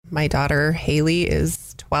My daughter, Haley,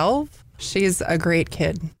 is 12. She's a great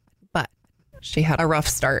kid, but she had a rough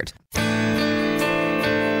start.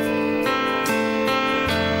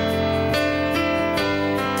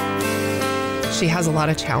 She has a lot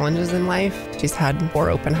of challenges in life. She's had 4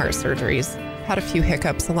 open heart surgeries, had a few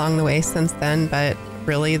hiccups along the way since then, but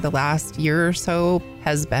really the last year or so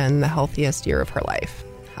has been the healthiest year of her life.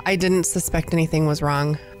 I didn't suspect anything was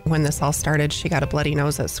wrong. When this all started, she got a bloody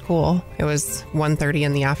nose at school. It was 1:30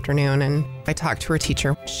 in the afternoon, and I talked to her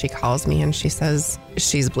teacher. She calls me and she says,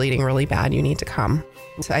 she's bleeding really bad. You need to come.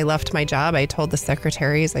 So I left my job. I told the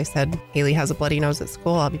secretaries, I said, Haley has a bloody nose at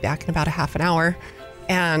school. I'll be back in about a half an hour.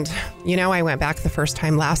 And, I went back the first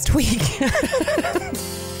time last week.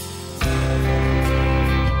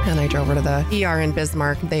 And I drove her to the ER in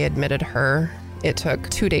Bismarck. They admitted her. It took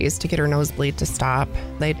 2 days to get her nosebleed to stop.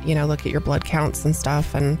 They'd, look at your blood counts and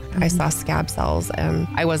stuff. And I saw scab cells, and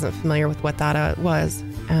I wasn't familiar with what that was.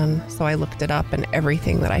 And so I looked it up, and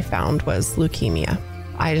everything that I found was leukemia.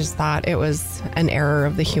 I just thought it was an error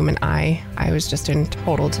of the human eye. I was just in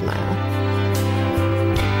total denial.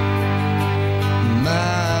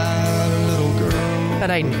 My little girl. But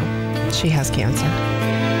I knew she has cancer.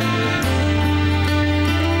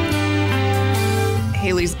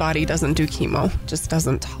 Haley's body doesn't do chemo, just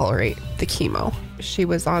doesn't tolerate the chemo. She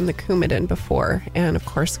was on the Coumadin before, and of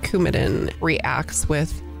course Coumadin reacts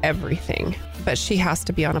with everything. But she has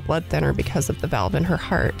to be on a blood thinner because of the valve in her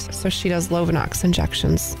heart. So she does Lovenox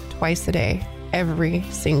injections twice a day, every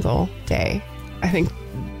single day. I think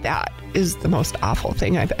that is the most awful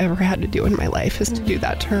thing I've ever had to do in my life, is to do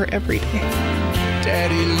that to her every day.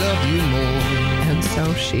 Daddy loved you more. And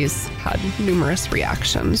so she's had numerous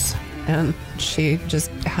reactions. And she just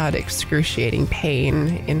had excruciating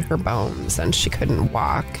pain in her bones, and she couldn't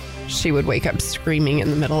walk. She would wake up screaming in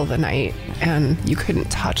the middle of the night, and you couldn't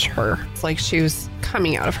touch her. It's like she was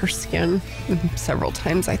coming out of her skin. Several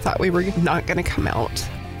times I thought we were not going to come out.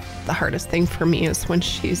 The hardest thing for me is when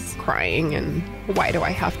she's crying and, why do I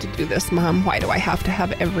have to do this, Mom? Why do I have to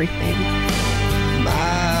have everything?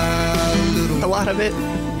 A lot of it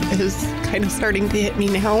is kind of starting to hit me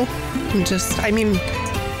now.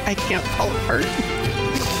 I can't fall apart.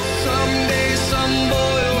 Someday some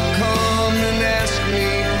boy will come and ask me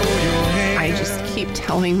for your hand. I just keep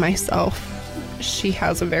telling myself she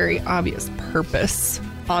has a very obvious purpose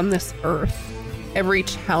on this earth. Every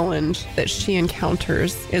challenge that she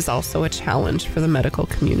encounters is also a challenge for the medical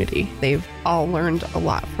community. They've all learned a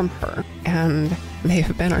lot from her, and they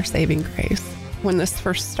have been our saving grace. When this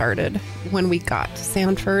first started, when we got to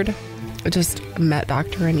Sanford, I just met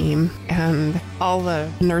Dr. Anim and all the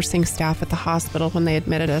nursing staff at the hospital when they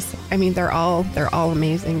admitted us. I mean, they're all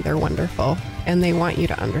amazing. They're wonderful, and they want you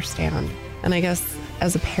to understand. And I guess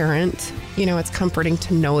as a parent, it's comforting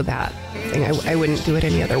to know that. I wouldn't do it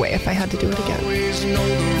any other way if I had to do it again. Always know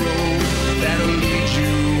the road that'll lead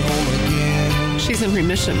you home again. She's in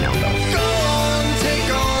remission now, though. Go on,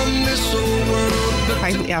 take on this old world.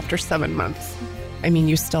 Finally, after 7 months. I mean,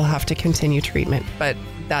 you still have to continue treatment, but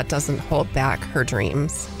that doesn't hold back her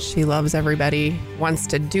dreams. She loves everybody, wants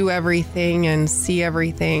to do everything and see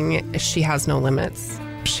everything. She has no limits.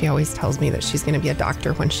 She always tells me that she's going to be a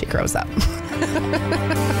doctor when she grows up.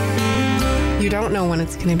 You don't know when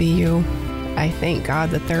it's going to be you. I thank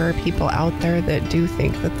God that there are people out there that do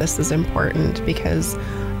think that this is important, because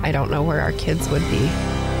I don't know where our kids would be.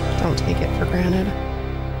 Don't take it for granted.